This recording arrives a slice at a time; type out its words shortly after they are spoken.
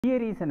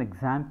Here is an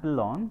example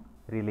on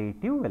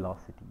relative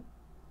velocity.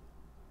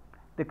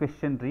 The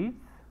question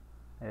reads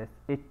as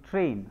a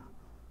train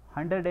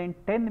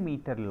 110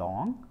 meter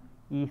long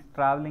is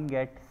traveling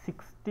at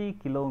 60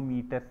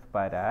 kilometers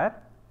per hour,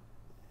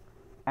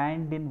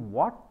 and in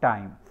what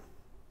time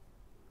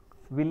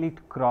will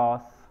it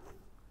cross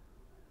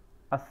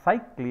a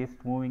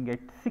cyclist moving at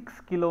 6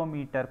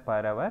 kilometer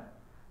per hour,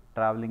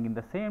 traveling in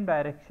the same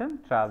direction,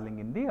 traveling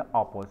in the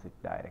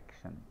opposite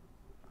direction.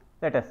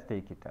 Let us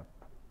take it up.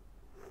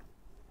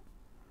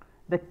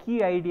 The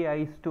key idea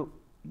is to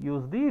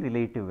use the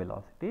relative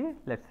velocity.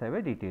 Let us have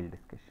a detailed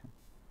discussion.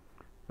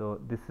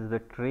 So, this is the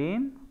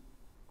train,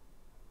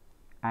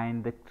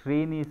 and the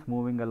train is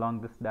moving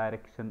along this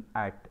direction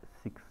at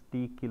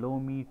 60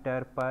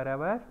 kilometer per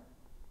hour,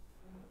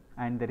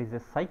 and there is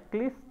a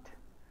cyclist.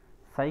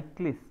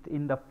 Cyclist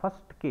in the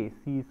first case,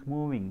 he is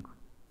moving.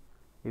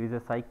 It is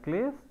a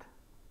cyclist.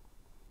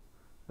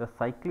 The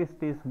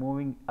cyclist is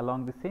moving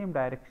along the same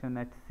direction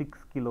at 6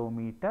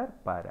 kilometer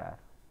per hour.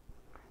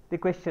 The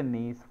question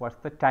is, what is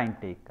the time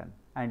taken?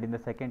 And in the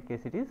second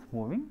case, it is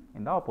moving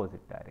in the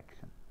opposite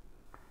direction.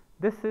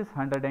 This is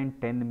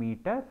 110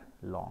 meter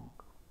long.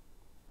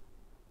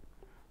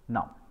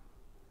 Now,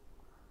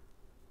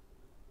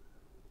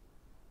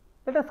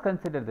 let us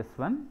consider this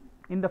one.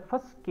 In the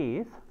first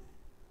case,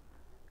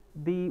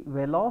 the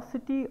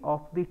velocity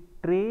of the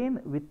train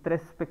with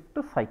respect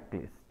to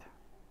cyclist.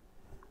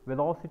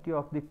 Velocity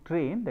of the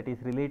train, that is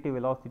relative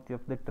velocity of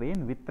the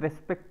train with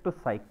respect to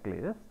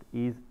cyclist,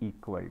 is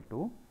equal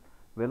to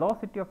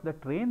velocity of the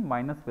train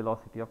minus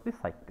velocity of the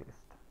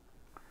cyclist.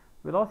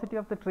 Velocity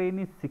of the train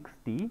is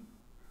 60,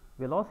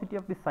 velocity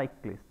of the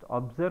cyclist.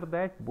 Observe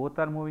that both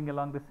are moving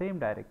along the same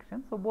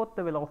direction. So, both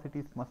the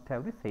velocities must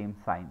have the same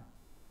sign.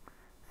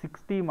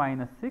 60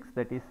 minus 6,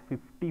 that is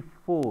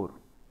 54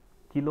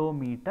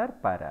 kilometer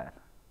per hour.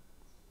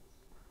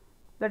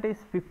 That is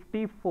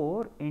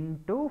 54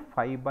 into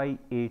 5 by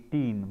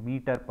 18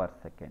 meter per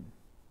second.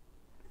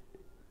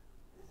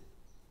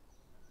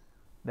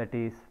 That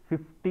is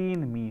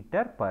 15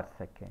 meter per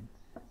second.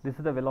 This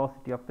is the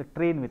velocity of the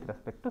train with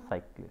respect to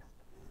cyclist.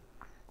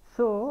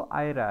 So,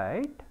 I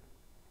write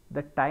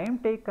the time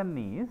taken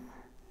is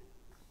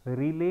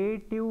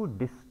relative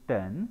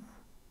distance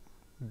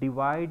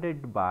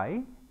divided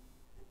by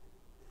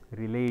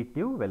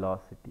relative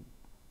velocity.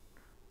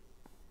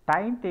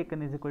 Time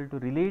taken is equal to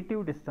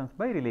relative distance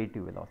by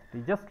relative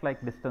velocity, just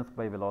like distance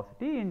by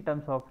velocity in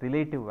terms of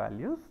relative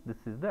values. This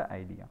is the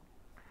idea.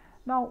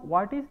 Now,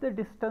 what is the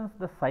distance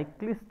the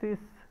cyclist is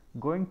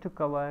going to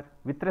cover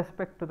with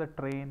respect to the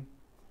train?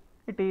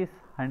 It is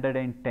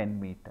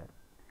 110 meter.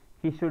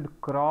 He should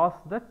cross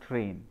the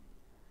train.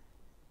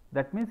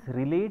 That means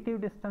relative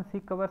distance he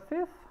covers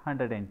is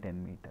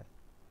 110 meter.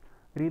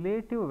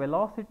 Relative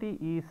velocity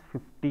is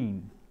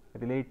 15.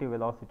 Relative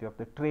velocity of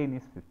the train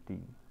is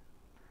 15.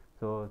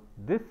 So,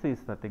 this is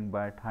nothing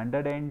but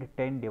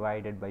 110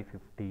 divided by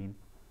 15,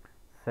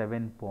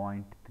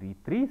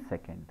 7.33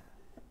 seconds.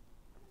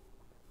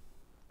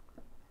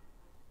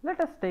 Let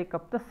us take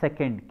up the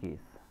second case.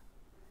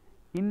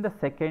 In the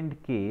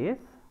second case,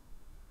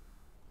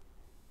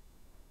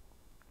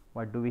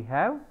 what do we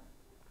have?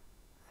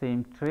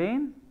 Same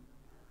train,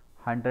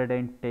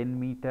 110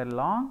 meter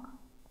long,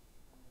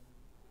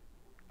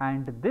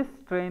 and this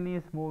train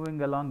is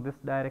moving along this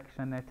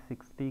direction at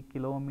 60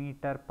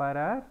 kilometer per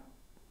hour.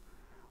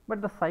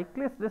 But the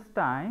cyclist this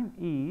time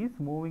is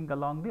moving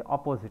along the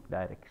opposite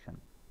direction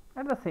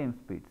at the same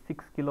speed,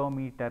 6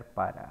 kilometer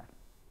per hour.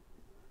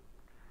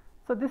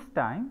 So, this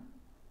time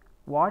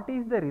what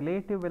is the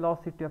relative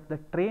velocity of the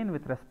train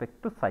with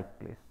respect to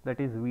cyclist? That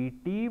is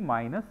Vt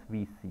minus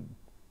Vc.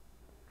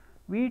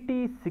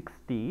 Vt is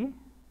 60,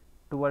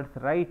 towards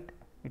right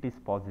it is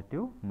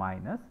positive,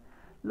 minus,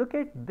 look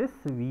at this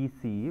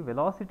Vc,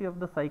 velocity of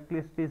the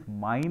cyclist is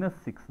minus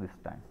 6 this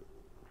time.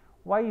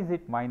 Why is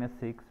it minus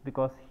 6?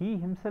 Because he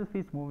himself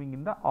is moving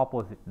in the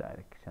opposite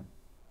direction.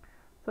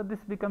 So, this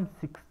becomes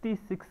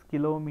 66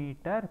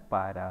 kilometer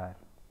per hour.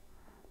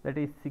 That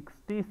is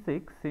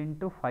 66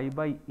 into 5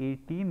 by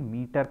 18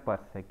 meter per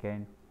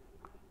second,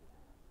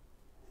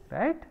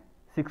 right?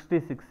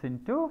 66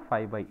 into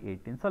 5 by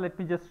 18. So, let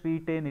me just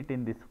retain it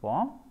in this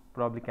form.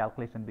 Probably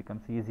calculation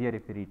becomes easier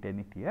if we retain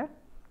it here.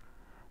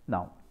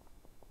 Now,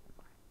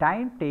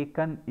 time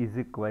taken is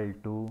equal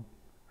to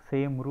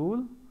same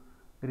rule,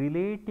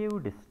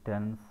 relative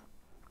distance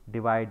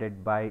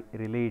divided by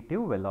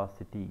relative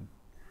velocity.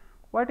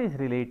 What is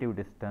relative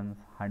distance?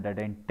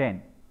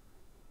 110.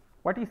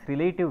 What is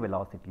relative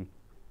velocity?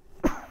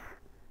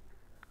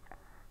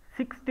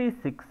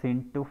 66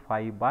 into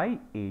 5 by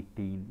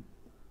 18.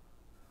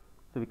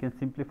 So, we can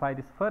simplify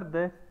this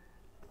further,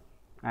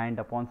 and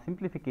upon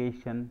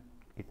simplification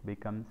it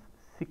becomes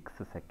 6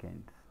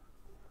 seconds.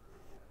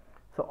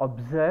 So,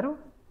 observe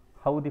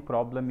how the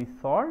problem is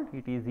solved.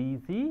 It is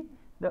easy.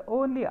 The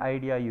only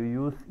idea you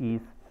use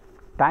is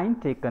time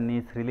taken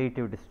is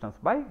relative distance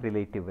by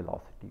relative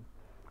velocity.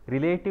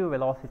 Relative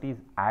velocities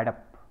add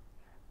up.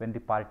 when the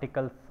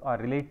particles or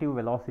relative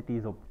velocity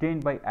is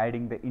obtained by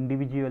adding the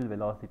individual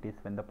velocities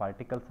when the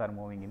particles are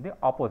moving in the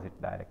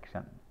opposite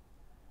direction.